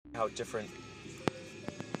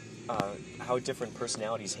how different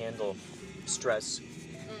personalities handle stress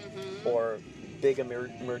Mm-hmm. or big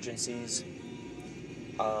emergencies.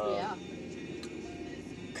 Yeah.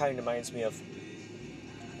 Kind of reminds me of,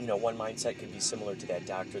 one mindset could be similar to that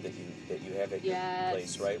doctor that you have at your Yes.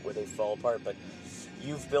 place, right, where they fall apart. But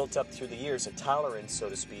you've built up through the years a tolerance, so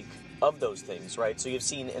to speak, of those things, right? So you've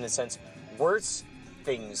seen, in a sense, worse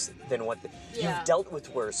things than what Yeah. you've dealt with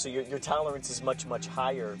worse. So your tolerance is much, much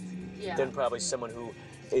higher Yeah. than probably someone who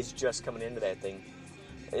is just coming into that thing.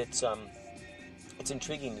 It's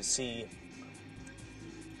intriguing to see.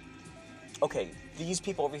 Okay, these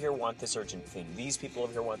people over here want this urgent thing. These people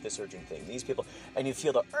over here want this urgent thing. These people, and you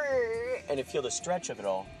feel the stretch of it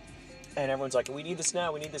all, and everyone's like, "We need this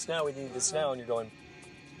now. We need this now. We need this now," and you're going,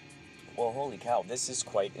 "Well, holy cow, this is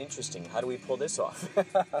quite interesting. How do we pull this off?"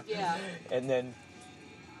 Yeah. And then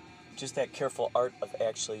just that careful art of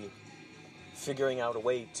actually figuring out a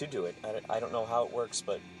way to do it. I don't know how it works,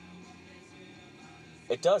 but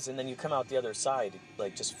it does. And then you come out the other side,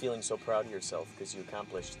 like just feeling so proud of yourself because you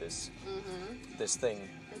accomplished this thing.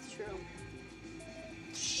 That's true.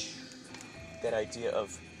 That idea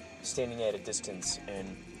of standing at a distance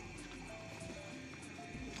and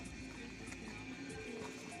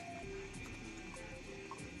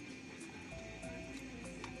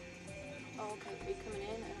Oh, okay. Are you coming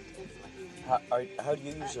in? I don't think I can let you in. how do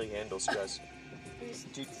you usually handle stress? I'm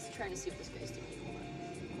just trying to see if this guy's doing it. Hold on.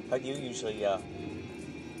 How do you usually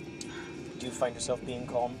do you find yourself being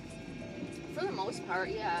calm? For the most part,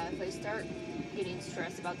 yeah. If I start getting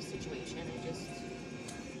stressed about the situation,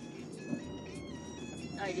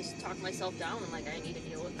 I just talk myself down. I'm like, I need to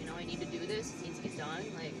deal with, I need to do this. It needs to get done.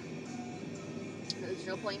 Like, there's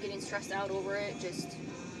no point getting stressed out over it. Just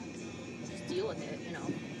deal with it,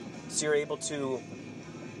 So you're able to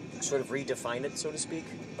sort of redefine it, so to speak?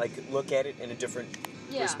 Like, look at it in a different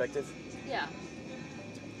perspective? Yeah.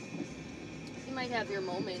 You might have your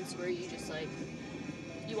moments where you just, like,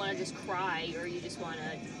 you want to just cry, or you just want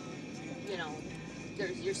to,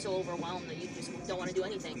 you're so overwhelmed that you just don't want to do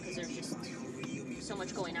anything because there's just so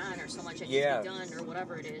much going on or so much that needs to be done or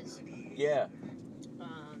whatever it is. Yeah.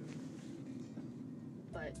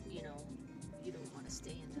 But, you don't want to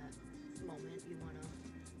stay in that moment. You want to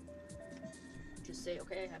just say,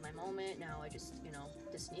 okay, I had my moment, now I just,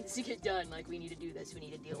 this needs to get done. Like, we need to do this. We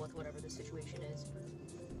need to deal with whatever the situation is.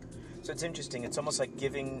 So it's interesting. It's almost like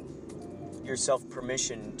giving yourself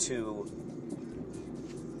permission to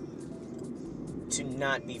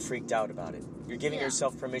not be freaked out about it. You're giving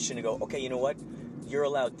yourself permission to go, okay, you know what? You're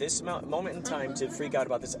allowed this moment in time to freak out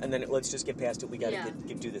about this, and then let's just get past it. We got to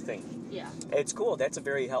do the thing. Yeah. It's cool. That's a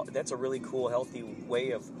really cool, healthy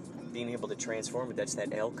way of being able to transform it. That's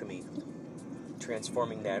that alchemy.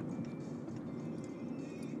 Transforming that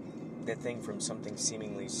thing from something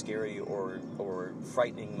seemingly scary or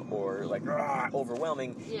frightening or like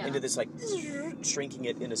overwhelming into this like shrinking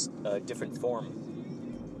it in a different form.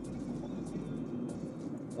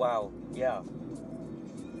 Wow, yeah.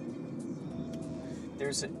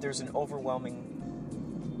 There's an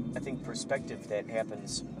overwhelming, I think, perspective that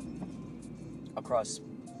happens across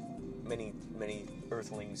many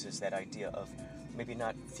Earthlings, is that idea of maybe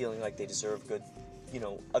not feeling like they deserve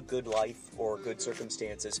a good life or good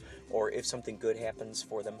circumstances, or if something good happens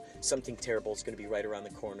for them, something terrible is going to be right around the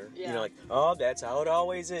corner. Yeah. Like, oh, that's how it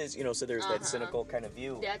always is. So there's that cynical kind of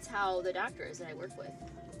view. That's how the doctor is that I work with.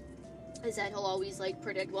 Is that he'll always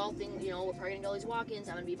predict, well, we're probably gonna get all these walk-ins.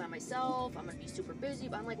 I'm gonna be by myself. I'm gonna be super busy.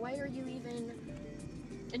 But I'm like, why are you even?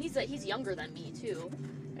 And he's younger than me too.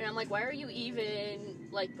 And I'm like, why are you even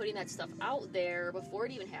putting that stuff out there before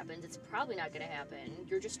it even happens? It's probably not gonna happen.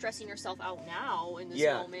 You're just stressing yourself out now in this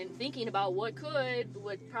moment, thinking about what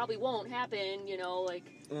probably won't happen.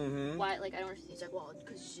 Why? I don't. He's like, well,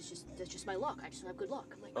 because that's just my luck. I just don't have good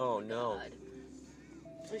luck. I'm like, oh no. God.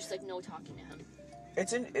 There's just no talking to him.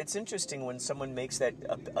 It's interesting when someone makes that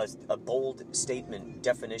a bold statement,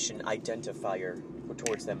 definition, identifier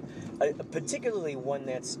towards them, particularly one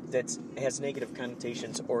that has negative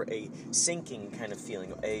connotations or a sinking kind of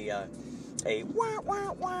feeling, a wah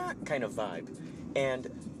wah wah kind of vibe, and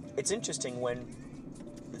it's interesting when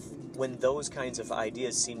those kinds of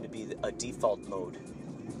ideas seem to be a default mode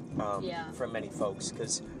for many folks,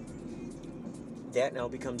 because that now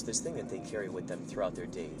becomes this thing that they carry with them throughout their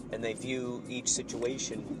day. And they view each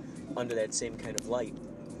situation under that same kind of light.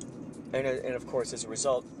 And of course, as a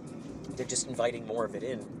result, they're just inviting more of it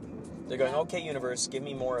in. They're going, okay, universe, give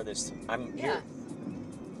me more of this. I'm here.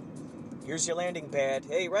 Here's your landing pad.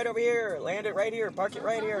 Hey, right over here. Land it right here. Park it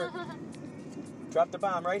right here. Drop the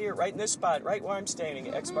bomb right here, right in this spot, right where I'm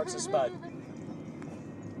standing. X marks the spot.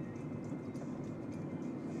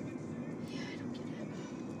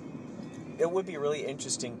 it would be really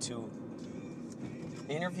interesting to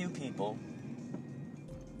interview people.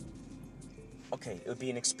 Okay, it would be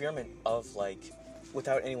an experiment of, like,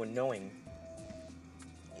 without anyone knowing,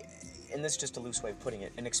 and this is just a loose way of putting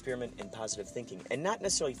it, an experiment in positive thinking. And not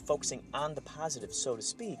necessarily focusing on the positive, so to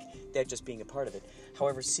speak, that just being a part of it.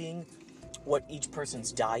 However, seeing what each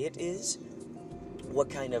person's diet is, what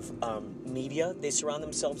kind of media they surround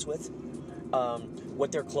themselves with,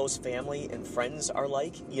 what their close family and friends are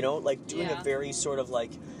like, like doing a very sort of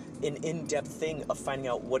like an in-depth thing of finding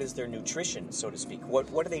out what is their nutrition, so to speak.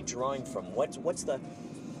 What are they drawing from? What's the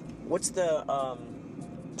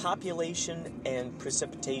population and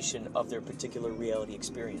precipitation of their particular reality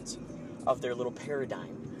experience, of their little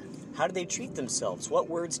paradigm? How do they treat themselves? What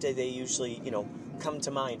words do they usually, come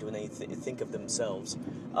to mind when they think of themselves?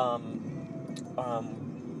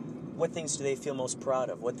 What things do they feel most proud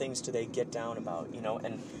of? What things do they get down about?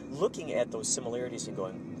 And looking at those similarities and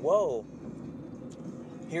going, whoa,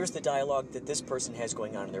 here's the dialogue that this person has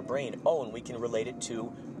going on in their brain. Oh, and we can relate it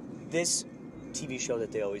to this TV show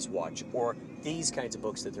that they always watch, or these kinds of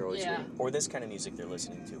books that they're always reading, or this kind of music they're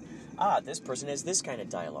listening to. This person has this kind of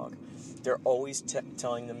dialogue. They're always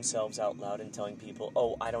telling themselves out loud and telling people,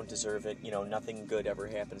 oh, I don't deserve it, nothing good ever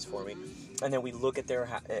happens for me. And then we look at their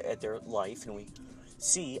life and we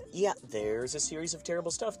see, there's a series of terrible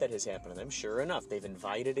stuff that has happened to them. Sure enough, they've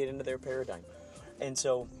invited it into their paradigm. And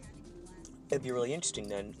so it'd be really interesting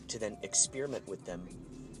then to experiment with them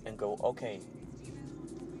and go, okay,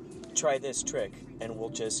 try this trick, and we'll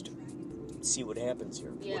just see what happens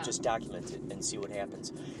here. Yeah. We'll just document it and see what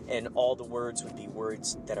happens. And all the words would be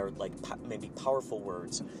words that are like maybe powerful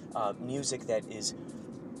words, music that is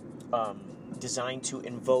designed to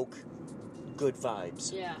invoke good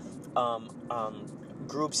vibes. Yeah.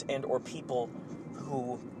 Groups and or people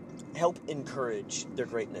who help encourage their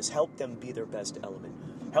greatness, help them be their best element,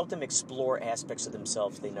 help them explore aspects of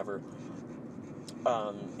themselves they never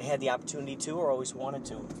had the opportunity to or always wanted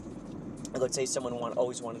to. Let's say someone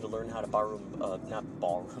always wanted to learn how to ballroom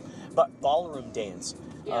dance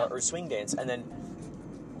or swing dance, and then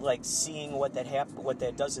like seeing what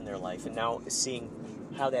that does in their life, and now seeing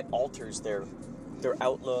how that alters their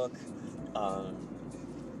outlook.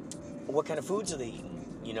 What kind of foods are they eating?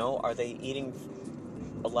 Are they eating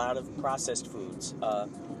a lot of processed foods?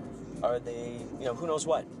 Are they, who knows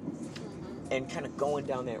what? And kind of going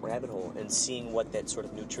down that rabbit hole and seeing what that sort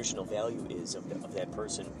of nutritional value is of that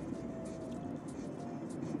person.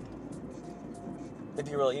 It'd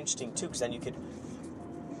be really interesting, too, because then you could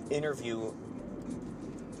interview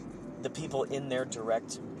the people in their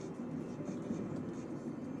direct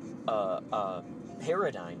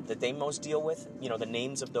paradigm that they most deal with, the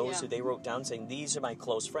names of those who they wrote down, saying, these are my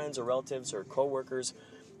close friends or relatives or co-workers.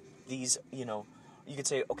 These, you could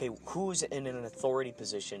say, okay, who's in an authority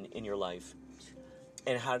position in your life,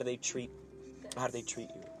 and how do they treat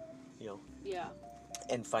you, Yeah.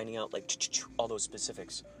 and finding out, like, all those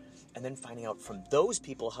specifics, and then finding out from those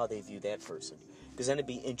people how they view that person, because then it'd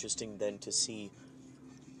be interesting then to see,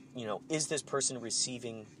 is this person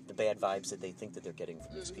receiving the bad vibes that they think that they're getting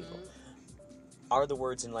from these people? Are the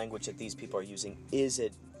words and language that these people are using, is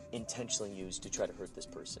it intentionally used to try to hurt this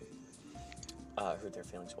person? Hurt their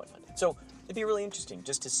feelings, whatnot. So it'd be really interesting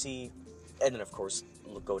just to see, and then of course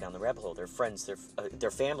go down the rabbit hole. Their friends,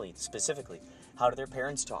 their family specifically. How do their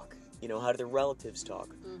parents talk? How do their relatives talk?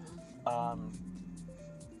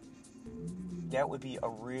 That would be a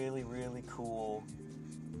really, really cool.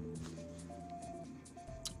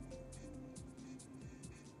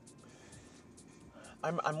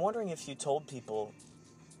 I'm wondering if you told people,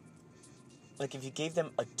 like, if you gave them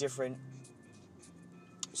a different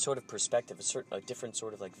sort of perspective, a different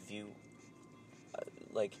sort of like view,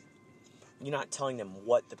 like you're not telling them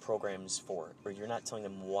what the program's for, or you're not telling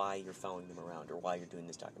them why you're following them around or why you're doing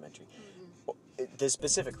this documentary, the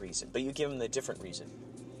specific reason, but you give them the different reason,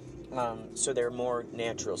 so they're more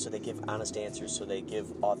natural, so they give honest answers, so they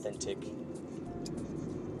give authentic.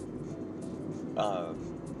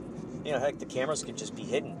 Heck, the cameras could just be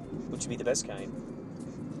hidden, which would be the best kind.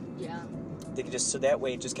 Yeah. They could so that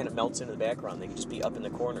way it just kind of melts into the background. They could just be up in the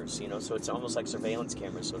corners, so it's almost like surveillance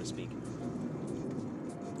cameras, so to speak.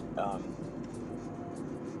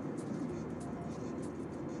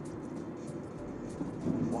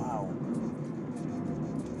 Wow.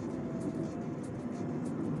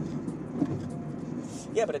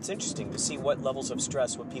 Yeah, but it's interesting to see what levels of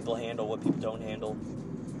stress, what people handle, what people don't handle.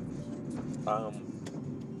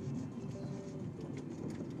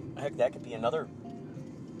 Heck, that could be another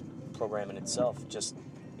program in itself. It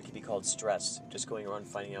could be called stress. Just going around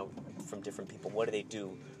finding out from different people, what do they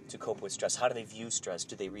do to cope with stress? How do they view stress?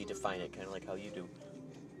 Do they redefine it, kind of like how you do?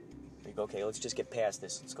 You go, okay, let's just get past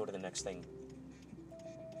this. Let's go to the next thing.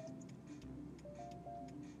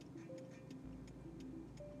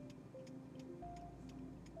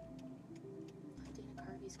 Dana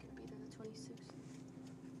Carvey's gonna be there the 26th.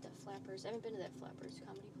 That Flappers. I haven't been to that Flappers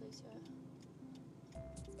comedy place yet.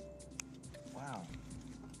 Wow.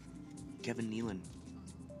 Kevin Nealon.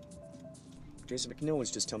 Jason McNeil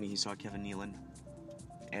was just telling me he saw Kevin Nealon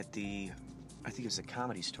at the, I think it was the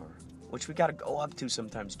Comedy Store, which we gotta go up to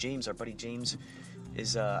sometimes. James, our buddy James,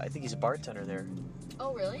 is, I think he's a bartender there.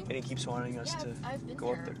 Oh, really? And he keeps wanting us to I've been go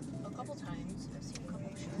there up there. a couple times. I've seen a couple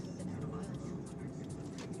of shows. I've been there in a while.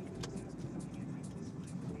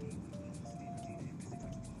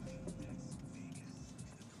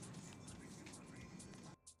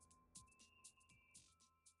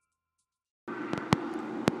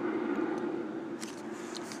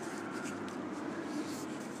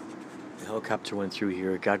 The helicopter went through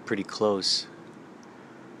here. It got pretty close.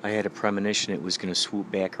 I had a premonition it was going to swoop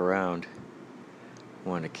back around. I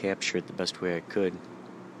wanted to capture it the best way I could.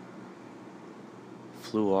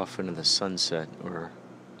 Flew off into the sunset, or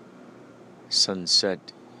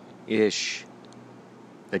sunset-ish,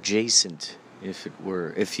 adjacent, if it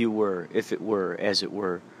were, as it were,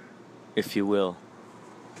 if you will.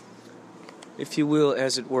 If it were,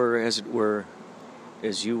 as it were, as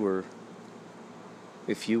you were,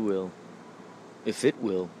 if you will, if it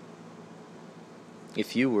will,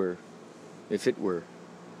 if you were, if it were,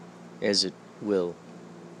 as it will,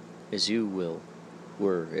 as you will,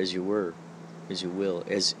 were, as you were, as you will,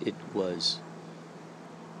 as it was,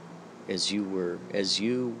 as you were, as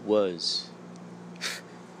you was,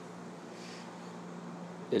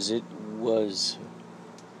 as it was,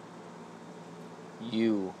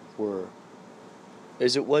 you were,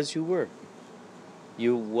 as it was, you were,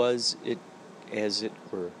 you was it, as it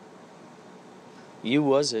were, you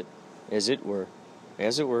was it, as it were,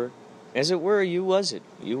 as it were, as it were, you was it,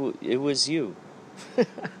 it was you. It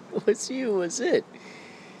was you, was it?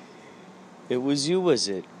 It was you, was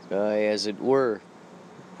it? As it were,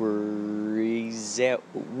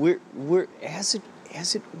 as it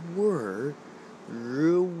were,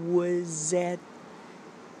 was that,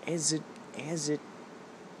 as it is that,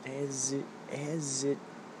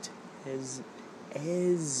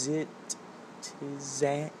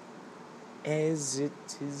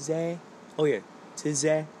 oh yeah, tis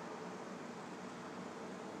that,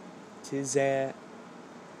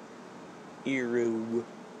 Eru,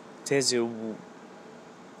 Tezeriu,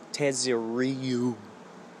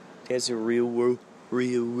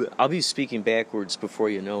 I'll be speaking backwards before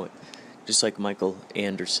you know it, just like Michael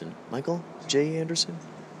Anderson. Michael J. Anderson?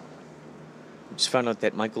 I just found out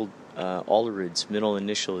that Michael Allred's middle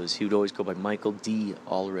initial is, he would always go by Michael D.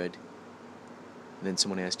 Allred. And then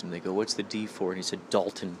someone asked him, they go, what's the D for? And he said,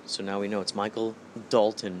 Dalton. So now we know it's Michael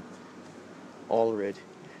Dalton Allred.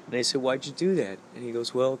 And I said, why'd you do that? And he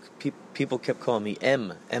goes, well, people kept calling me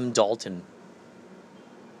M Dalton.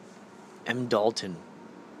 M. Dalton.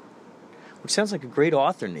 Which sounds like a great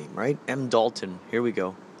author name, right? M. Dalton. Here we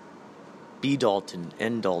go. B. Dalton.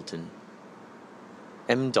 N. Dalton.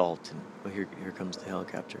 M. Dalton. Well, here comes the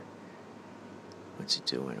helicopter. What's it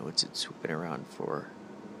doing? What's it swooping around for?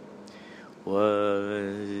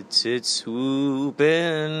 What's it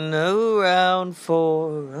swooping around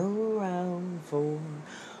for?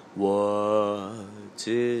 What's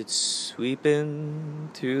it sweeping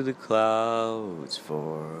through the clouds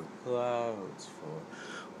for?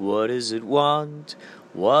 What does it want?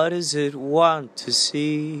 What does it want to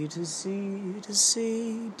see? Does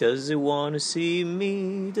it want to see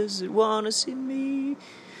me? Does it want to see me?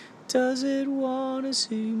 Does it want to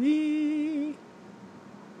see me?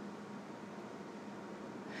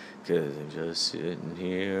 'Cause I'm just sitting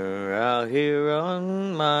here, out here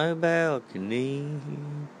on my balcony.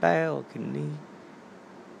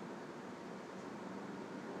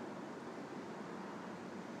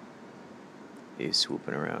 He's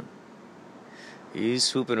swooping around. He's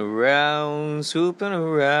swooping around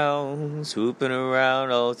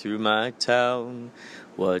all through my town.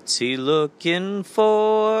 What's he looking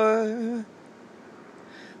for?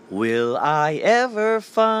 Will I ever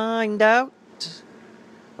find out?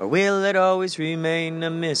 Or will it always remain a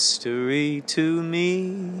mystery to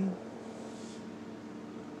me?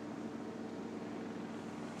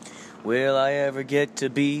 Will I ever get to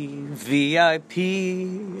be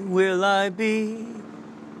VIP? Will I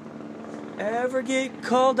ever get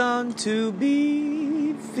called on to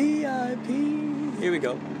be VIP? Here we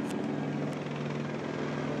go.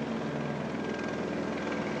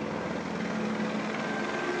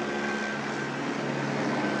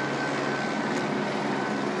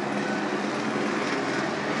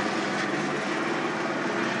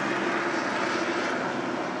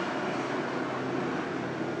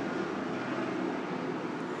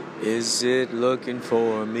 Is it looking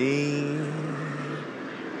for me?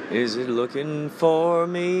 Is it looking for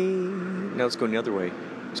me? Now it's going the other way.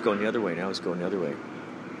 It's going the other way. Now it's going the other way.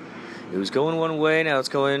 It was going one way, now it's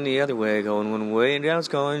going the other way. Going one way, now it's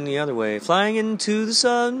going the other way. Flying into the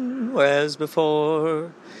sun, whereas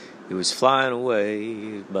before it was flying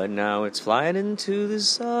away. But now it's flying into the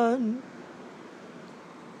sun.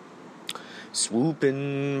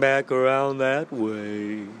 Swooping back around that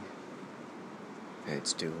way.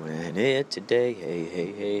 It's doing it today. Hey,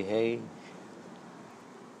 hey, hey, hey.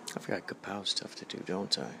 I forgot Kapow stuff to do,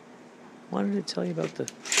 don't I? Wanted to tell you about the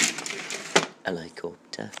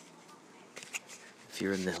helicopter. If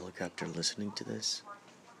you're in the helicopter listening to this,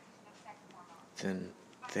 then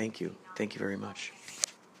thank you. Thank you very much.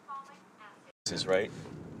 This is right.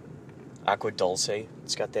 Aqua Dulce.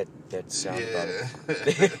 It's got that sound about it.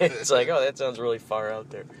 It's like, oh, that sounds really far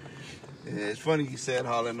out there. Yeah, it's funny you said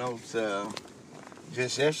Hall & Oates.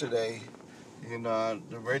 Just yesterday, the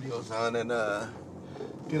radio's on, and I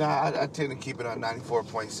tend to keep it on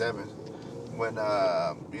 94.7 when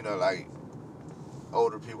like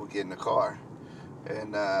older people get in the car,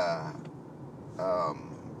 and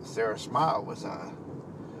Sarah Smile was on,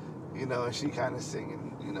 and she kind of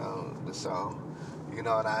singing, the song, and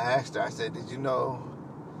I asked her, I said, did you know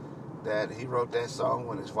that he wrote that song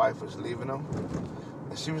when his wife was leaving him?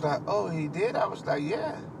 And she was like, oh, he did? I was like,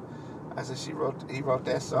 yeah. I said, he wrote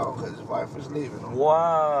that song because his wife was leaving him.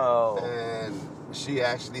 Wow. And she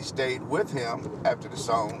actually stayed with him after the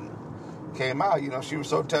song came out. She was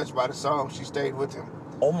so touched by the song, she stayed with him.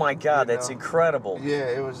 Oh my God, that's incredible. Yeah,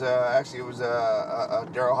 it was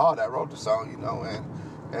Daryl Hall that wrote the song,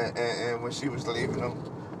 and when she was leaving him,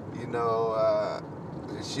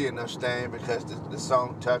 she ended up staying because the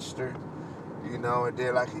song touched her, and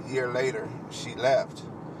then like a year later, she left.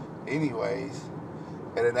 Anyways,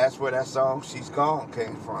 and then that's where that song, She's Gone,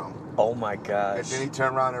 came from. Oh my gosh. And then he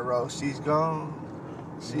turned around and wrote, She's Gone.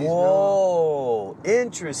 Whoa,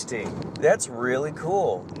 interesting. That's really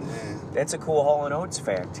cool. Yeah. That's a cool Hall & Oates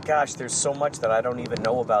fact. Gosh, there's so much that I don't even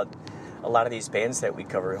know about a lot of these bands that we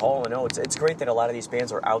cover. Hall & Oates, it's great that a lot of these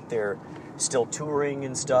bands are out there still touring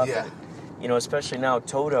and stuff. Yeah. And, especially now,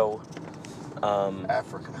 Toto.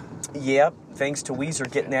 Africa. Yep, thanks to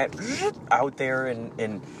Weezer getting that out there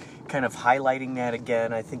and kind of highlighting that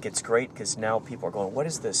again. I think it's great because now people are going, what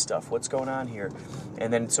is this stuff? What's going on here?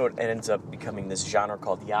 And then so it ends up becoming this genre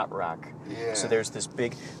called yacht rock. Yeah. So there's this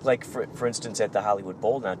big, like for instance at the Hollywood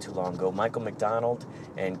Bowl not too long ago, Michael McDonald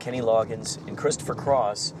and Kenny Loggins and Christopher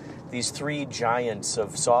Cross, these three giants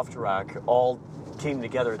of soft rock all came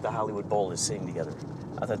together at the Hollywood Bowl to sing together.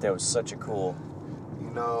 I thought that was such a cool...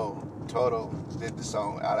 Toto did the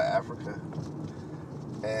song out of Africa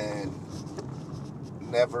and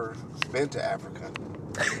never been to Africa.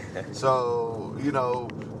 So,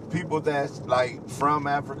 people that's like from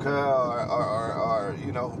Africa or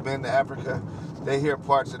been to Africa, they hear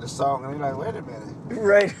parts of the song and they're like, wait a minute.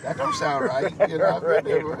 Right. That don't sound right.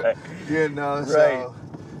 Right. So,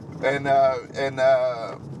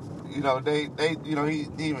 he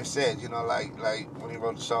even said, like when he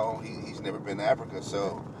wrote the song, he's never been to Africa.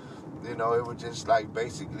 So, it was just like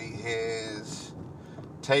basically his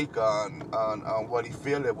take on what he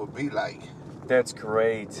feel it would be like. That's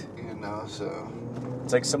great. So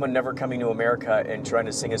it's like someone never coming to America and trying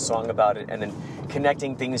to sing a song about it and then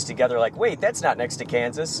connecting things together like, wait, that's not next to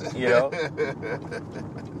Kansas,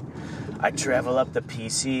 I travel up the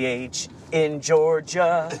PCH in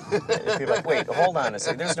Georgia. And people are like, wait, hold on a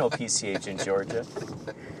second, there's no PCH in Georgia.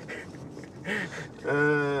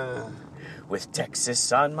 With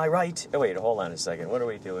Texas on my right. Oh, wait, hold on a second. What are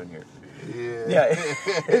we doing here? Yeah.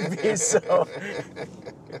 It'd be so...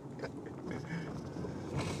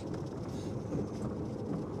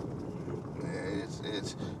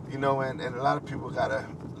 It's and a lot of people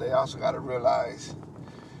they also gotta realize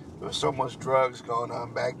there was so much drugs going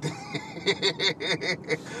on back then.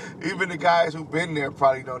 Even the guys who've been there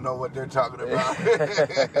probably don't know what they're talking about.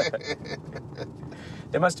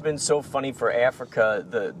 It must have been so funny for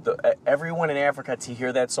Africa, everyone in Africa to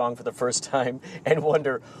hear that song for the first time and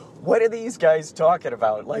wonder, what are these guys talking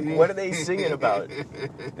about? Like, what are they singing about?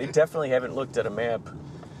 They definitely haven't looked at a map.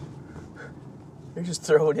 They're just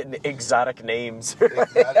throwing in exotic names.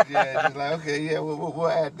 Exotic, yeah, just like, okay, yeah, we'll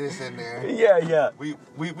add this in there. Yeah.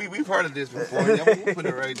 We've heard of this before. Yeah, we'll put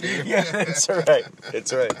it right there. Yeah, that's right.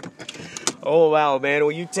 That's right. Oh, wow, man.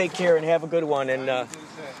 Well, you take care and have a good one, and I'm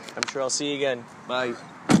sure I'll see you again. Bye.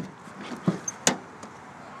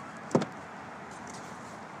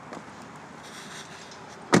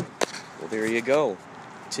 Well, there you go.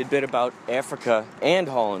 Tidbit about Africa and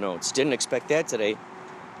Hall & Oates. Didn't expect that today.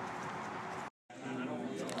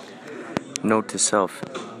 Note to self,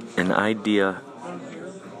 an idea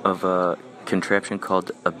of a contraption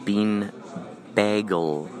called a bean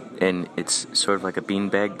bagel, and it's sort of like a bean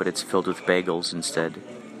bag, but it's filled with bagels instead.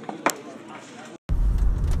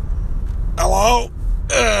 Hello?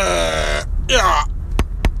 Yeah.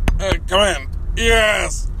 Come in.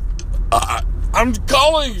 Yes. I'm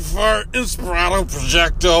calling for Inspirato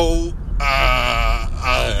Projecto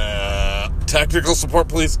technical support,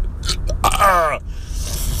 please.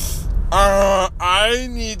 I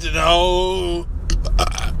need to know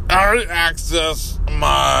how to access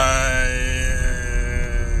my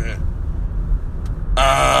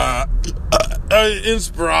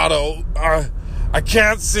Inspirato. I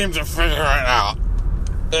can't seem to figure it out.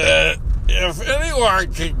 If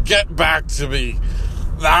anyone could get back to me,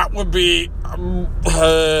 that would be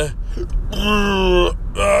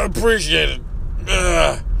appreciated.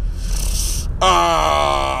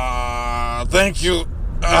 Thank you.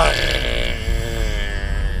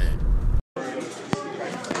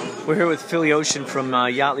 We're here with Philly Ocean from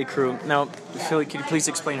Yachtly Crew. Now, Philly, can you please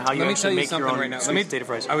explain how you actually make your own sweet potato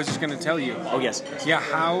fries? I was just going to tell you. Oh, yes. Yeah,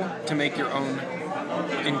 how to make your own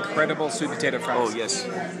incredible sweet potato fries. Oh, yes.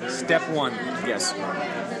 Step one. Yes.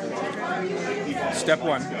 Step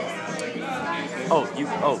one.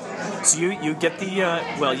 So you get the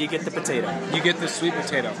you get the potato. You get the sweet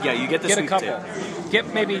potato. Yeah, you get the Get sweet a couple. potato.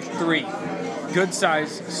 Get maybe 3 good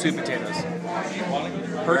size sweet potatoes.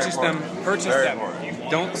 Purchase them.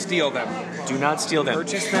 Don't steal them. Do not steal them.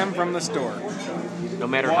 Purchase them from the store. No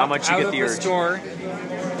matter how much you get the Out of urge. the store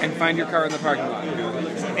and find your car in the parking lot.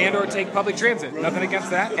 And or take public transit. Nothing against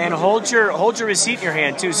that. And hold your receipt in your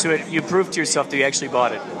hand too, so you prove to yourself that you actually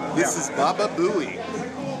bought it. This is Baba Booey,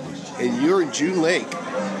 and you're in June Lake,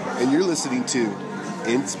 and you're listening to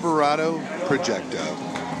Inspirato Projecto.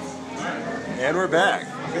 And we're back.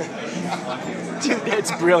 Dude,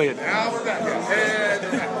 that's brilliant.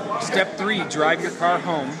 Step 3, drive your car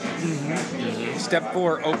home. Mm-hmm. Step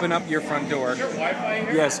 4, open up your front door.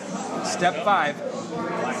 Yes. Step 5,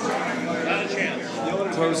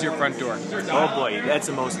 close your front door. Oh boy, that's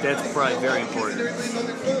probably very important.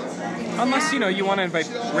 Unless, you want to invite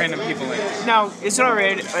random people in. Now, is it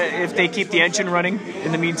alright if they keep the engine running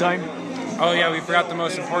in the meantime? Oh yeah, we forgot the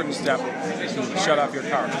most important step. Shut off your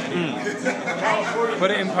car.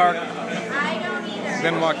 Put it in park,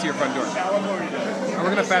 then walk to your front door. And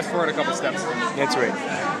we're going to fast forward a couple steps. That's right.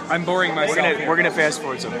 I'm boring myself. We're gonna fast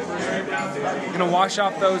forward some. You're going to wash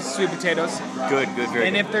off those sweet potatoes. Good, very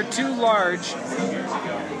And good. if they're too large,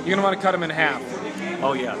 you're going to want to cut them in half.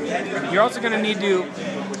 Oh yeah. You're also going to need to,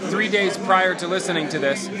 3 days prior to listening to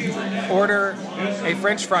this, order a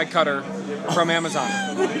French fry cutter from Amazon.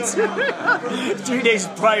 3 days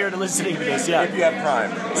prior to listening to this, yeah. If you have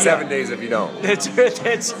Prime. 7 days if you don't. That's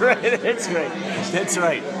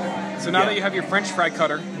right. So now that you have your French fry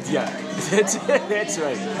cutter, Yeah, that's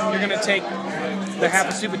right. you're going to take the half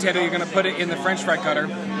a sweet potato, you're going to put it in the French fry cutter,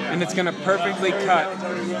 and it's going to perfectly cut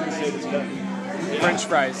French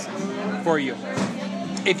fries for you.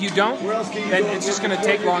 If you don't, then it's just going to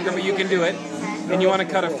take longer, but you can do it. And you want to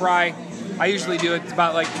cut a fry. I usually do it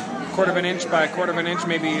about like 1/4 of an inch by 1/4 of an inch,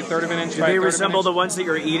 maybe 1/3 of an inch by 1/3 of an inch. Do they resemble the ones that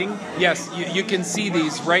you're eating? Yes, you can see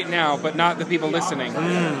these right now, but not the people listening.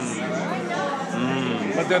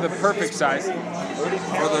 But they're the perfect size.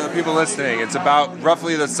 For the people listening, it's about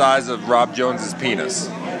roughly the size of Rob Jones's penis.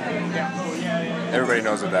 Everybody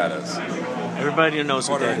knows what that is. Everybody knows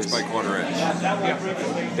what 1/4 that inch is. by 1/4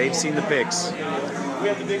 inch. They've seen the pics.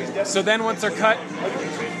 So then once they're cut,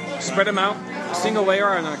 spread them out, single layer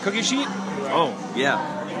on a cookie sheet, Oh, yeah.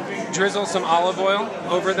 drizzle some olive oil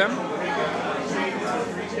over them,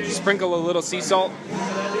 sprinkle a little sea salt,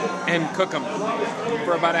 and cook them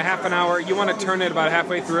for about a half an hour. You want to turn it about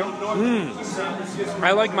halfway through.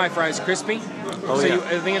 I like my fries crispy. Oh, So yeah.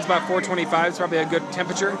 I think it's about 425. It's probably a good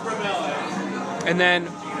temperature. And then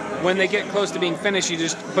when they get close to being finished, you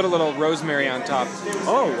just put a little rosemary on top.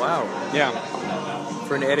 Oh, wow. Yeah.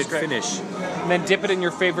 For an added great. finish. And then dip it in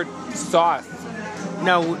your favorite sauce.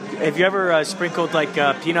 Now, have you ever sprinkled like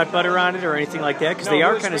peanut butter on it or anything like that? Because they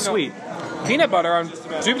are kind of sweet. Peanut butter on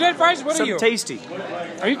sweet potato fries? What are you? Something tasty.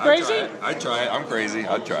 Are you crazy? I'd try it. I'm crazy.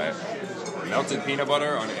 I'd try it. Melted peanut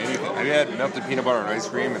butter on anything. Have you had melted peanut butter on ice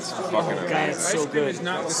cream? It's fucking amazing. It's so good. It's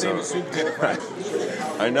not the same as sweet potato fries.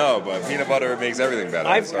 I know, but peanut butter makes everything better.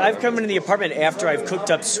 I've come into the apartment after I've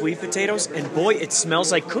cooked up sweet potatoes, and boy, it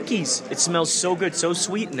smells like cookies. It smells so good, so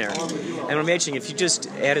sweet in there. And I'm imagining if you just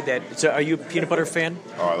added that. So, are you a peanut butter fan?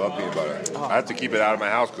 Oh, I love peanut butter. I have to keep it out of my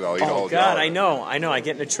house because I'll eat a Oh whole God, jar. I know. I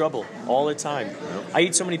get into trouble all the time. I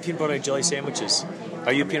eat so many peanut butter and jelly sandwiches.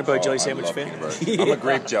 Are you a peanut butter jelly I sandwich love fan? peanut butter. I'm a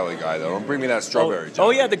grape jelly guy, though. Don't bring me that strawberry jelly. Oh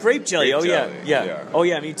yeah, the grape jelly. Grape oh jelly, yeah. yeah. Oh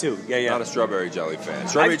yeah, me too. Yeah, yeah. Not a strawberry jelly fan.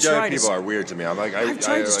 Strawberry I've jelly tried people a- are weird to me. I'm like, I tried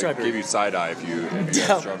the like, strawberry. give you side eye if you have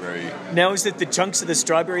No. strawberry. Now is it the chunks of the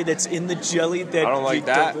strawberry that's in the jelly that I don't like you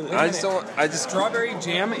that. really- I just don't. I just Strawberry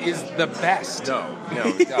jam is the best. no.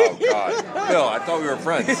 Oh God, Bill. I thought we were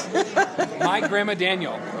friends. My grandma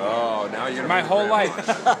Daniel, Oh, now you're gonna my be whole friends.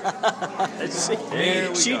 life, There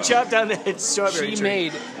we she go. chopped down that strawberry she tree.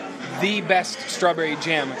 made the best strawberry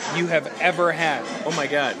jam you have ever had. Oh my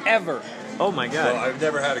god. Ever. Oh my god. Well, I've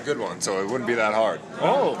never had a good one, so it wouldn't be that hard.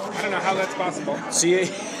 Oh, I don't know how that's possible. so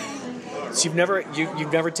you've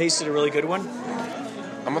never tasted a really good one?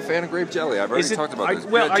 I'm a fan of grape jelly. I've already Is it- talked about are- this.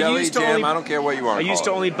 well, are you jelly, used to jam, only- I don't care what you want I to used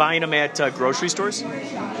to call it. only buying them at grocery stores.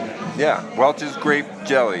 Yeah, Welch's grape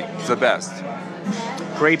jelly. It's the best.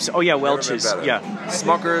 Grapes. Oh yeah, Never been Welch's. better. Yeah.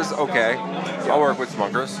 Smuckers, okay. I'll work with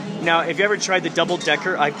Smuckers. Now, have you ever tried the double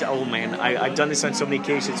decker? I've done this on so many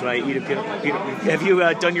occasions when I eat a peanut. Have you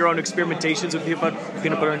done your own experimentations with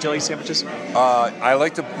peanut butter and jelly sandwiches? I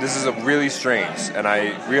like to. This is a really strange, and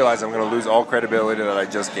I realize I'm going to lose all credibility that I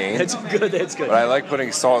just gained. That's good. That's good. But I like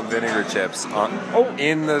putting salt and vinegar chips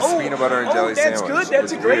in the peanut butter and jelly that's sandwich. good.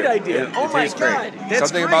 That's It's a great weird. idea. It Oh my tastes great. God, that's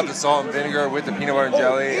Something about great. the salt and vinegar with the peanut butter and Oh,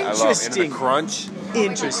 jelly. I love, and the interesting. crunch.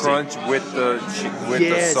 Interesting. The crunch with the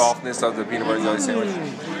Yes. softness of the peanut butter and jelly sandwich.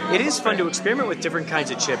 It is fun to experiment with different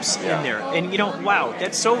kinds of chips Yeah. in there. And wow,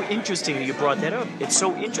 that's so interesting that you brought that up. It's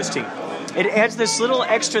so interesting. It adds this little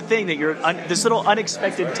extra thing that this little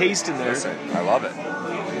unexpected taste in there. Listen, I love it.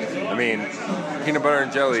 I mean, peanut butter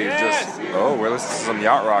and jelly is just. Oh, we're listening to some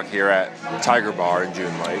yacht rock here at Tiger Bar in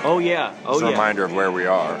June Lake. Oh yeah. Oh Just a yeah. reminder of where we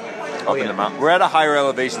are. Up yeah. in the mountain. We're at a higher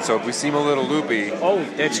elevation, so if we seem a little loopy, Oh,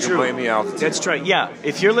 that's you true. can blame the altitude. That's true. Yeah.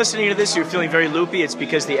 If you're listening to this, you're feeling very loopy. It's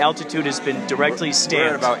because the altitude has been directly We're at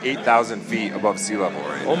stamped. about 8,000 feet above sea level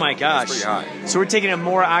right now. Oh my gosh. That's pretty high. So we're taking in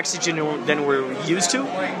more oxygen than we're used to.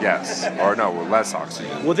 Yes. Or no, we're less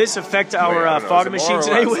oxygen. Will this affect Wait, our I don't know, fog is it more machines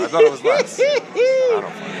or in any less? way? I thought it was less. I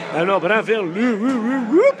don't I know, but I feel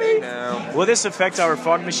loopy. know. Will this affect our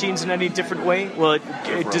fog machines in any different way? Will it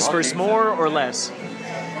we're disperse lucky. more or less?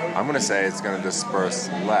 I'm going to say it's going to disperse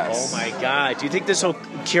less. Oh my God! Do you think this will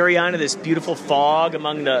carry on to this beautiful fog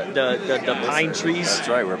among the pine trees? That's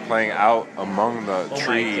right. We're playing out among the my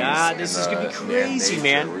trees. God, this and is gonna be and crazy, nature.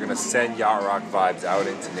 man. We're going to send yacht rock vibes out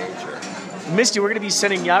into nature. Misty, we're going to be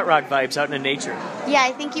sending yacht rock vibes out into nature. Yeah,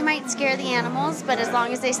 I think you might scare the animals, but as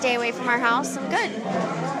long as they stay away from our house, I'm good.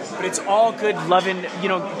 But it's all good, loving.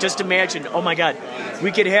 Just imagine. Oh my God,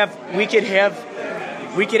 we could have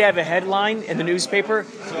a headline in the newspaper: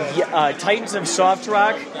 Titans of Soft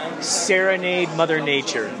Rock serenade Mother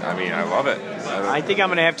Nature. I mean, I love it. I think I'm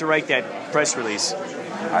going to have to write that press release.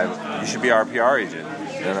 You should be our PR agent.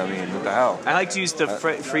 You know what I mean? What the hell? I like to use the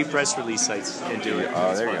free press release sites and do it.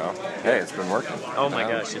 Oh, It's there you fun. go. Hey, it's been working. Oh my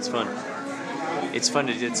gosh, it's fun. It's fun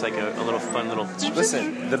to do. It's like a little fun little.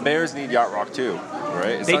 Listen, the bears need yacht rock too,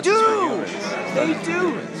 right? It's They not just for do. humans. They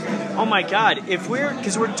do. Oh my God!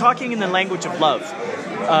 Because we're talking in the language of love.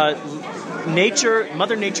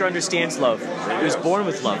 Mother Nature understands love. It was born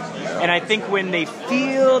with love, and I think when they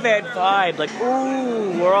feel that vibe, like,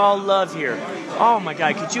 ooh, we're all love here. Oh my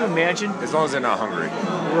God! Could you imagine? As long as they're not hungry,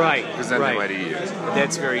 Right. because then right. they might eat you.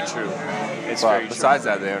 That's very true. That's very But true. besides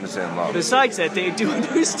that, they understand love. Besides that, they do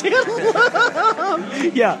understand love.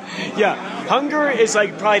 Yeah. Hunger is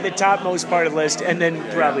like probably the topmost part of the list, and then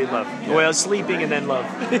probably love. Well, sleeping and then love.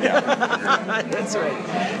 That's right.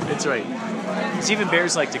 That's right. 'Cause even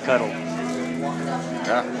bears like to cuddle.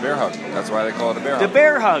 Yeah, bear hug. That's why they call it a bear The hug.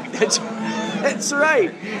 bear hug. That's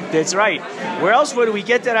right. That's right. Where else would we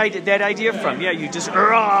get that idea from? Yeah, you just the We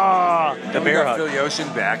bear got hug. Phil Ocean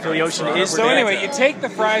back. Phil Ocean Front. is So We're anyway, you take the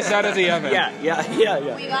fries out of the oven. Yeah.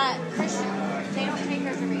 We got Christian. They don't take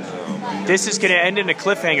reservations. This is going to end in a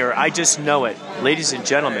cliffhanger. I just know it, ladies and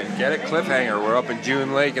gentlemen. Get it, cliffhanger. We're up in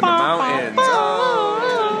June Lake in the mountains.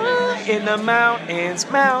 In the mountains.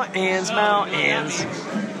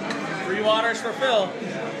 Free waters for Phil.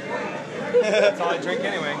 That's all I drink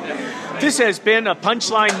anyway. This has been a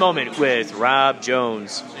Punchline Moment with Rob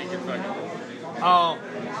Jones. Oh,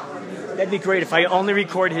 that'd be great if I only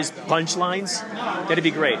record his punchlines. That'd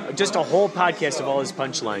be great. Just a whole podcast of all his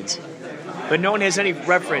punchlines. But no one has any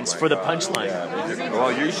reference for the punchline.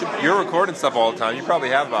 Well, you're recording stuff all the time. You probably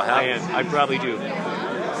have about half. I am. I probably do.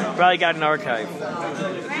 Probably got an archive,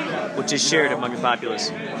 which is shared among the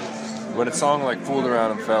populace. when a song like "Fooled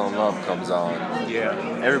Around and Fell in Love" comes on, Yeah.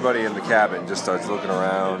 everybody in the cabin just starts looking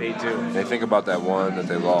around. They do. They think about that one that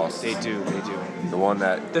they lost. They do. The one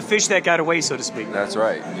that. The fish that got away, so to speak. That's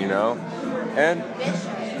right. You know, and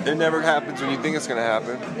it never happens when you think it's gonna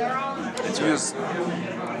happen.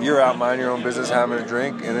 You're out minding your own business, having a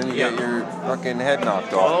drink, and then you get your fucking head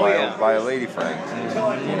knocked off by a lady friend.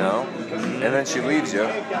 You know, and then she leaves you.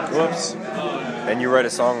 Whoops. And you write a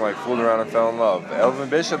song like "Fooled Around and Fell in Love." Elvin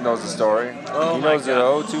Bishop knows the story. Oh, he my knows it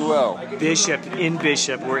God. too well. Bishop.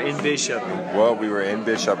 We're in Bishop. Well, we were in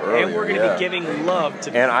Bishop earlier. And we're going to be giving love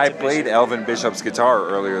to And I to played Bishop. Elvin Bishop's guitar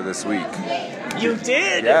earlier this week. You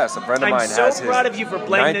did? Yes, a friend of mine I'm so has his proud of you for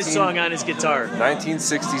playing this song on his guitar.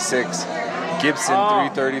 1966 Gibson Oh,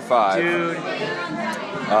 335. Dude.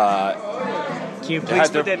 Can you please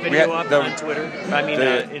had put the- that we video had up the- on Twitter? I mean,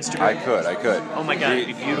 Instagram. I could. Oh my God, it'd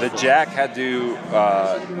be beautiful. The jack had to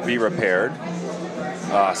be repaired.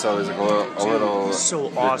 So there's a little.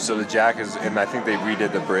 So awesome. So the jack is, and I think they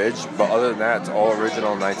redid the bridge. But other than that, it's all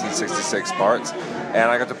original 1966 parts. And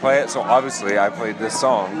I got to play it. So obviously, I played this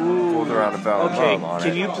song, "Fooled Around and Fell in Okay, Love" on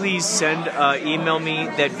can it. you please email me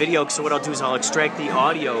that video? So what I'll do is I'll extract the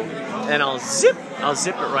audio and I'll zip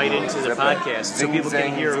it right into the Zip it. podcast so Zing, people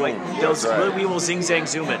can zang, hear like zoom. those. That's right. We will zing zang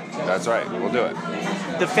zoom it. That's right. We'll do it.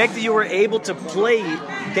 The fact that you were able to play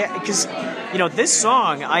that, because this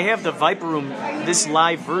song, I have the Viper Room, this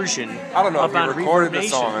live version. I don't know if up on he recorded the Reverb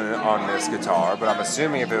song on this guitar, but I'm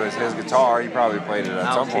assuming if it was his guitar, he probably played it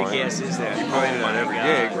at some How point. kick-ass is that? He played it Oh at my every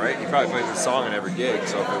God. gig, right? He probably played this song at every gig,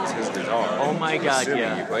 so if it was his guitar. Oh my I'm God, assuming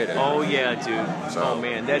yeah. he played it. Oh yeah, dude. So- Oh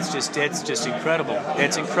man, that's just incredible.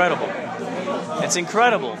 That's incredible. It's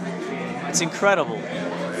incredible. It's incredible.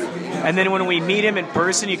 And then when we meet him in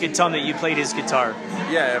person, you can tell him that you played his guitar.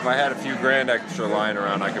 Yeah, if I had a few grand extra lying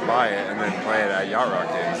around, I could buy it and then play it at Yacht Rock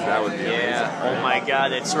gigs. That would be amazing. Yeah. Oh my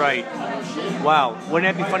God, that's right. Wow.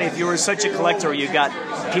 Wouldn't that be funny if you were such a collector? You got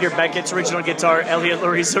Peter Beckett's original guitar, Elliot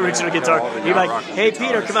Lurie's original guitar. all the You'd be Yacht like, Rock "Hey, guitars.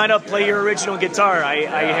 Peter, come on up, play your original guitar. I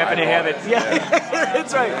happen to have it." Yeah,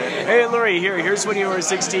 that's right. Hey, Lurie, here's when you were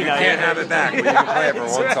 16. You can't have it back, but you can play it for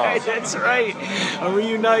That's one song. right, that's right. A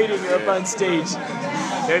reuniting up on stage.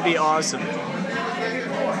 That'd be awesome.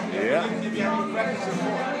 Yeah.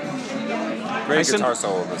 Great Listen- guitar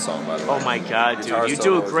solo in this song, by the way. Oh my God, dude, Guitar you do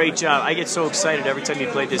solo a is great great. job. I get so excited every time you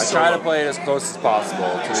play this I solo. try to play it as close as possible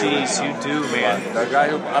to the Jeez, you do, man. The guy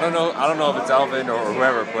who I don't know if it's Elvin or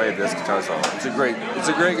whoever played this guitar solo. It's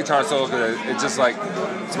a great guitar solo because it's just like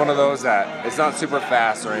it's one of those that it's not super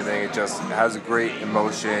fast or anything. It just has a great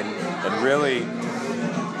emotion and really,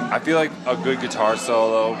 I feel like a good guitar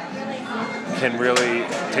solo can really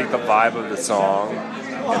take the vibe of the song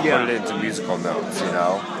and Yeah. put it into musical notes, you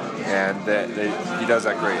know. And he does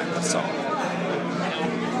that great in this song.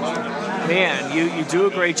 Man, you do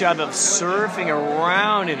a great job of surfing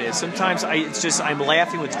around in it. Sometimes I'm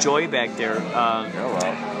laughing with joy back there Oh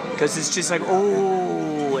well. because it's just like,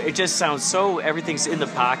 oh, it just sounds so, everything's in the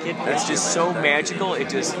pocket. It's just so magical.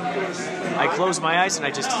 I close my eyes and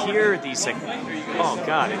I just hear these like, oh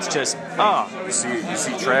God, it's just, oh. You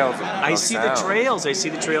see trails. I see the trails. I see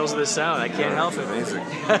the trails of the sound. I can't help it. Amazing.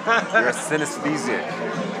 You're a synesthetic.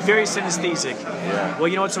 Very synesthetic. Yeah. Well,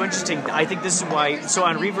 you know what's so interesting? I think this is why. So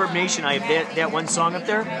on Reverb Nation, I have that one song up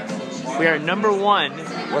there. We are number one.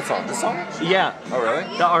 What song? This song? Yeah. Oh, really?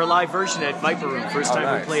 Our live version at Viper Room. First Oh, time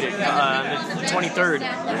nice. we played it. The 23rd.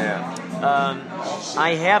 Yeah.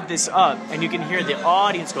 I have this up, and you can hear the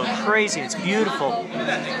audience going crazy. It's beautiful.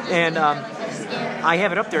 And I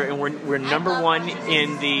have it up there, and we're number one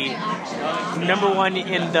in the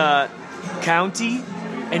county.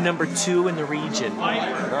 And number 2 in the region.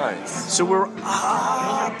 Nice. So we're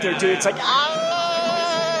up there, dude. It's like,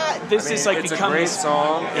 this is like it's become a great this.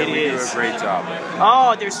 song, and It we is. do a great job with it.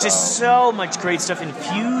 Oh, there's just so much great stuff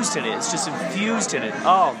infused in it. It's just infused in it.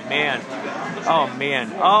 Oh man. Oh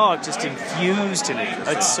man. Oh, just infused in it.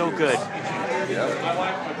 It's so good.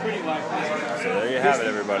 So there you have it,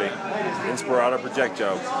 everybody. Inspirato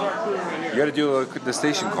Projecto. You got to do the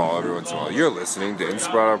station call every once in a while. You're listening to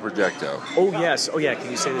Inspirato Projecto. Oh yes. Oh yeah.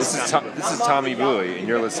 Can you say this? This is Tommy Bowie, and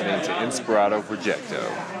you're listening to Inspirato Projecto.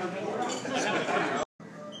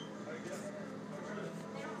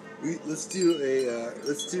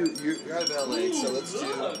 You're out of LA, so let's do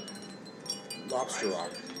Lobster Rock.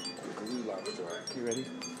 Blue Lobster Rock. You ready?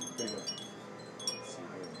 There you go.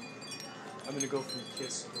 I'm gonna go from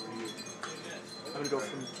Kiss over to you. I'm gonna go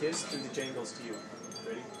from Kiss through the Jangles to you.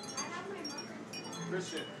 Ready?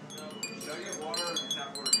 Christian,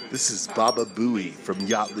 This is Baba Booey from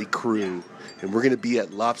Yachtly Crew, and we're going to be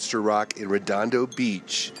at Lobster Rock in Redondo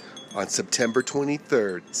Beach on September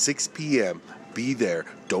 23rd, 6 p.m. Be there.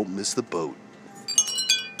 Don't miss the boat.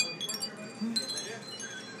 You'd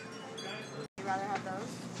rather have those?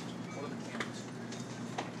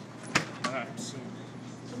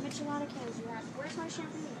 Some michelada cans you have. Where's my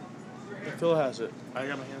champagne? Phil has it. I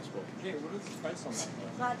got my hands full. Hey, what is the price on that?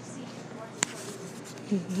 Glad to see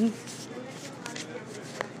you.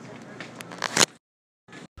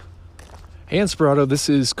 Hey Inspirato, this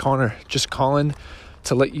is Connor. Just calling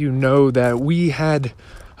to let you know that we had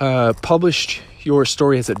published your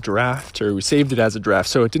story as a draft, or we saved it as a draft,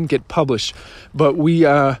 so it didn't get published. But we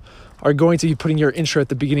are going to be putting your intro at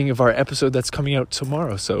the beginning of our episode that's coming out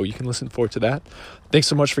tomorrow, so you can listen forward to that. Thanks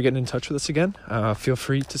so much for getting in touch with us again. Feel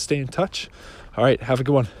free to stay in touch. All right, have a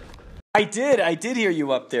good one. I did hear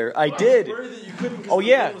you up there. I did. I was worried that you couldn't Oh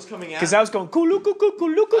yeah, because I was going cool.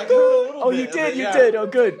 Oh, you did. Oh,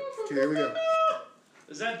 good. Okay, here we go.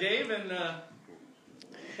 Is that Dave and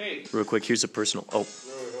hey? Real quick, here's a personal. Oh,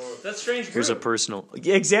 That's strange. here's a personal.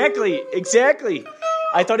 Yeah, exactly.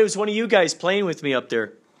 I thought it was one of you guys playing with me up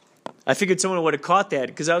there. I figured someone would have caught that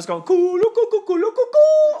because I was going cool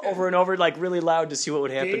over and over, like really loud to see what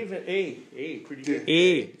would happen. Dave, hey, pretty good.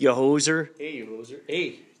 Hey, you hoser. Hey, you hoser.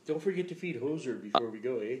 Hey, don't forget to feed Hoser before we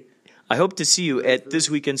go, eh? I hope to see you at this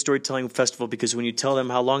weekend Storytelling Festival, because when you tell them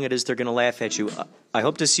how long it is, they're going to laugh at you. I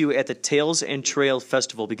hope to see you at the Tales and Trail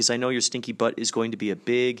Festival, because I know your stinky butt is going to be a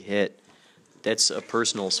big hit. That's a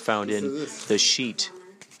personals found in the sheet.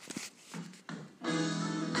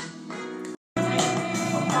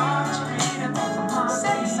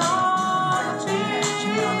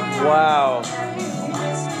 Wow.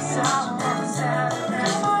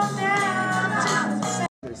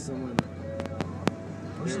 There's someone.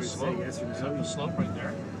 Where's the slope? Is that the slope right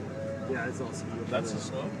there? Yeah, it's also. That's the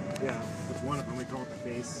slope? Yeah, with one of them, we call it the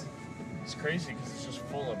base. It's crazy because it's just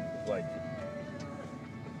full of, like...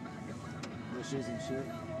 Bushes and shit.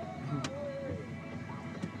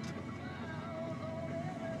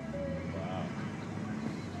 Wow.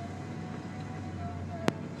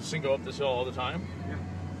 Does this thing go up this hill all the time? Yeah.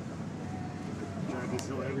 I drive this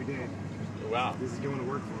hill every day. Wow. This is going to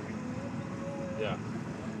work for me. Yeah.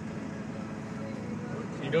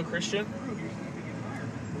 You know Christian?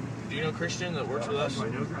 Do you know Christian that works with us? I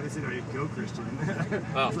know. I said I go Christian.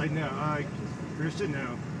 Oh. I was like, no, Christian,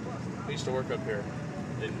 no. He used to work up here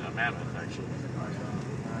in Mammoth, actually.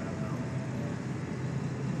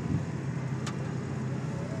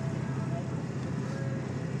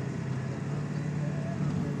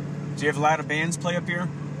 Do you have a lot of bands play up here?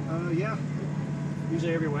 Yeah.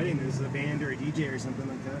 Usually every wedding there's a band or a DJ or something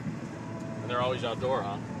like that. And they're always outdoor,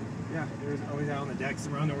 huh? Yeah, there's always out on the decks.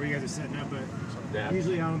 I don't know where you guys are setting up, but Yeah.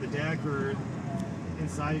 usually out on the deck or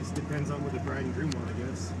inside. It depends on what the bride and groom want, I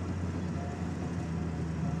guess.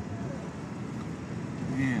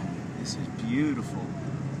 Man, this is beautiful.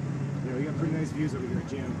 Yeah, we got pretty nice views over here at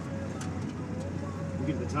Jam. We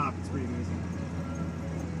get to the top, it's pretty amazing.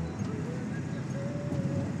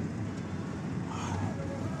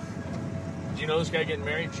 Do you know this guy getting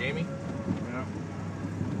married, Jamie? Yeah.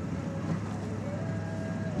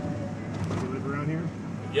 Do you live around here?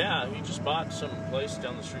 Yeah, he just bought some place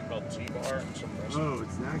down the street called T-Bar and some restaurant. Oh,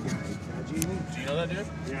 it's that guy. That Jamie? Do you know that dude?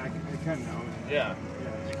 Yeah, I kind of know him. Yeah.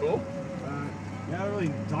 Yeah. Is he cool? Yeah, I don't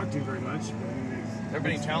really talk to him very much. But I mean,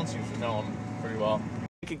 Everybody in town seems to know him pretty well.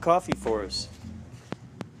 Making coffee for us.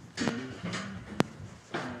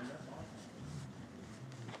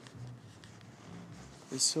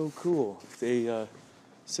 It's so cool. They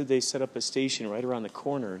said they set up a station right around the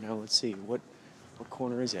corner. Now let's see, what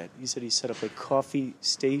corner is that? He said he set up a coffee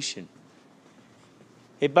station.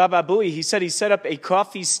 Hey, Baba Booey, he said he set up a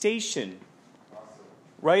coffee station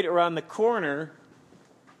right around the corner,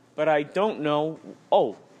 but I don't know.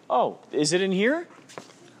 Oh, is it in here?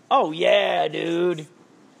 Oh, yeah, dude.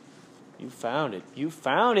 You found it.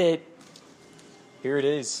 Here it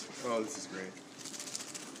is. Oh, this is great.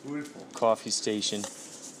 Beautiful. Coffee station.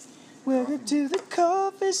 Welcome to the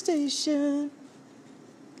coffee station.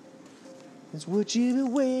 It's what you've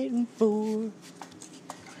been waiting for.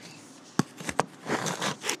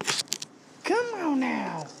 Come on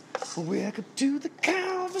now. Welcome to the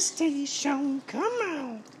coffee station. Come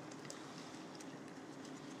on.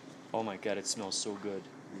 Oh my God, it smells so good.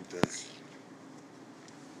 It does.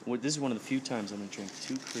 Well, this is one of the few times I'm going to drink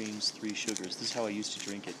 2 creams, 3 sugars. This is how I used to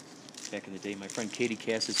drink it back in the day. My friend Katie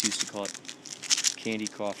Cassis used to call it candy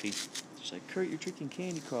coffee. She's like, Kurt, you're drinking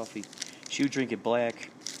candy coffee. She would drink it black,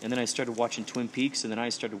 and then I started watching Twin Peaks, and then I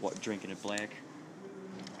started drinking it black.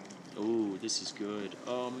 Oh, this is good.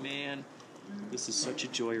 Oh, man. This is such a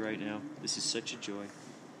joy right now. This is such a joy.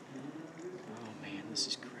 Oh, man, this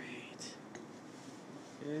is great.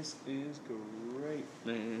 This is great,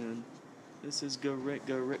 man. This is great,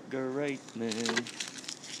 man.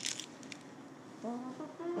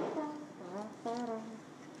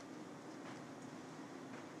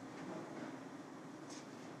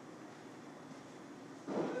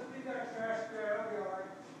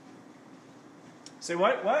 Say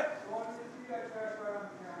what? What?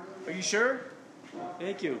 Are you sure?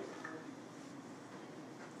 Thank you.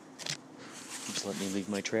 Just let me leave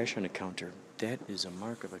my trash on the counter. That is a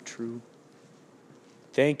mark of a true...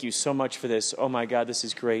 Thank you so much for this. Oh my God, this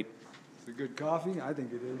is great. It's a good coffee? I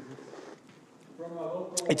think it is. From a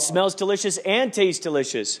local, It smells delicious and tastes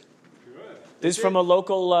delicious. Good. This is from a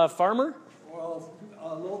local farmer? Well,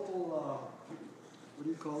 a local, what do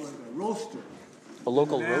you call it? A roaster. A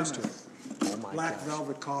local Bananas. roaster. Oh my Black God.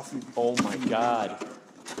 velvet coffee. Oh my God.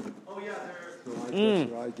 Oh yeah, so that's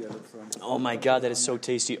where I get it from. Oh my God, that is so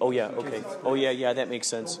tasty. Oh yeah, okay. Oh yeah, that makes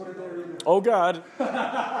sense. Oh God.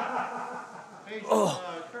 Oh.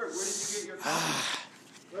 Kurt, where did you get your coffee?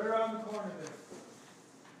 Right around the corner there.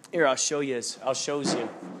 Here, I'll show you. I'll show you.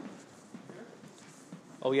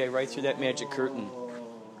 Oh yeah, right through that magic curtain.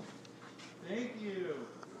 Thank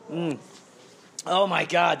you. Oh my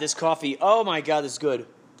God, this coffee. Oh my God, this is good.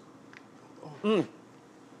 Dude,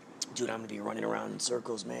 I'm gonna be running around in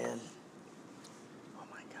circles, man. Oh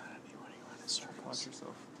my God, I'll be running around in circles. Watch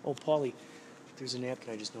yourself. Oh, Paulie, there's a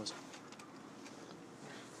napkin I just noticed.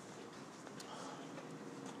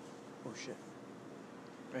 Oh shit.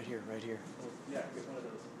 Right here. Yeah, get one of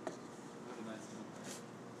those. Really nice one.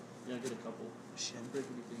 Yeah, get a couple. Shit.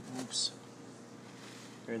 Oops.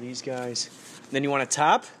 There are these guys. Then you want a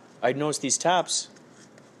top? I noticed these tops.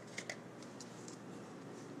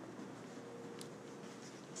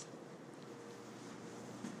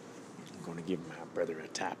 I'm going to give my brother a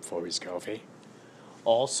top for his coffee.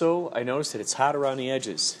 Also, I noticed that it's hot around the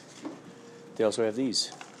edges. They also have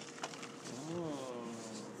these.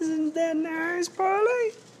 Isn't that nice,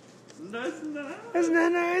 Paulie? That's nice. Isn't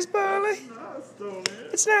that nice, Paulie? Nice, don't it?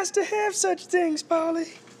 It's nice to have such things,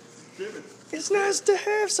 Paulie. It's nice to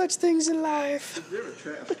have such things in life. There's a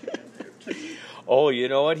trash can there, too. Oh, you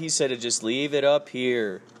know what? He said to just leave it up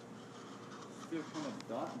here. Feel kind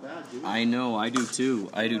of bad, dude. I know, I do too.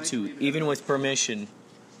 I do too. Even with permission.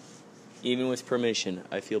 Even with permission,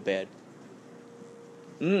 I feel bad.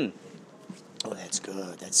 Oh, that's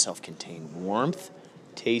good. That's self-contained. Warmth,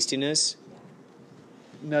 tastiness.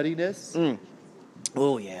 Nuttiness.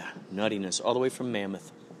 Oh, yeah. Nuttiness. All the way from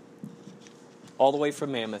Mammoth. All the way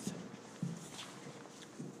from Mammoth.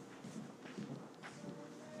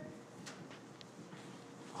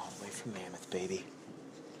 All the way from Mammoth, baby.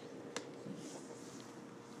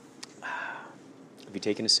 Have you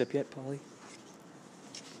taken a sip yet, Paulie?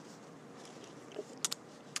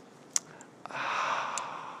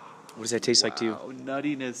 What does that taste like to you? Oh,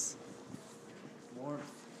 nuttiness.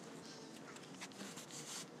 Warmth.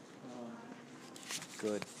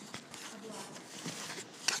 Good.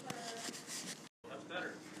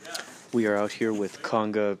 We are out here with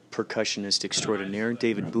conga percussionist extraordinaire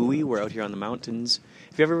David Bowie. We're out here on the mountains.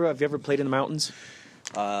 Have you ever played in the mountains?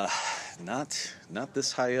 Not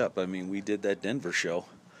this high up. I mean, we did that Denver show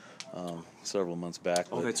several months back.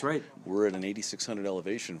 Oh, that's right. We're at an 8,600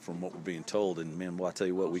 elevation from what we're being told, and man, well, I tell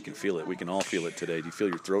you what, we can feel it. We can all feel it today. Do you feel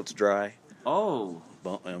your throat's dry? Oh,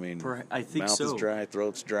 I mean, I think mouth so. is dry,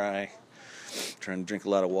 throat's dry. Trying to drink a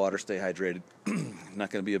lot of water, stay hydrated. Not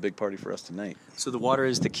going to be a big party for us tonight. So the water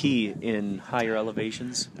is the key in higher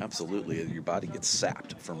elevations? Absolutely. Your body gets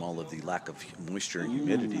sapped from all of the lack of moisture and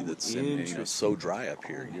humidity that's so dry up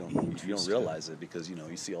here. You don't realize it because you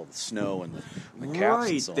see all the snow and the caps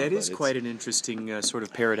Right, and so on, that but is quite an interesting sort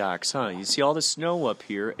of paradox, huh? You see all the snow up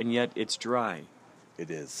here, and yet it's dry.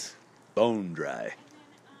 It is. Bone dry.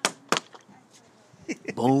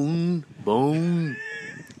 Bone.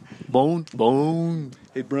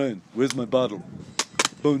 Hey, Brian, where's my bottle?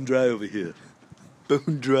 Bone dry over here.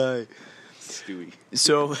 Bone dry. Stewie.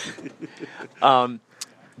 So,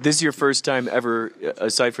 this is your first time ever,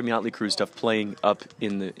 aside from Yachtly Crew stuff, playing up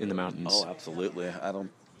in the mountains. Oh, absolutely. I don't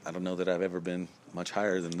know that I've ever been much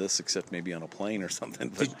higher than this, except maybe on a plane or something.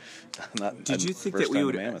 But Did you think first that we time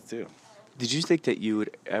would? in Mammoth too. Did you think that you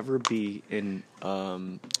would ever be in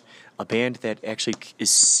a band that actually is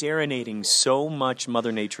serenading so much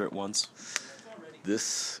Mother Nature at once?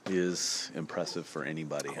 This is impressive for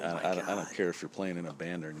anybody. I don't care if you're playing in a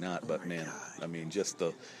band or not, but man, I mean, just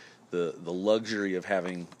the luxury of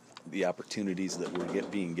having the opportunities that we're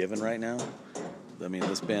being given right now. I mean,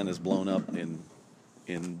 this band has blown up in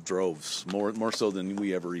in droves, more so than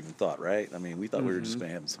we ever even thought, right? I mean, we thought we were just going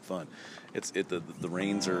to have some fun. The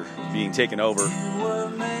reins are being taken over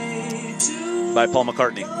by Paul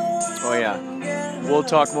McCartney. Oh yeah. We'll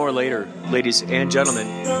talk more later, ladies and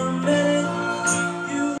gentlemen.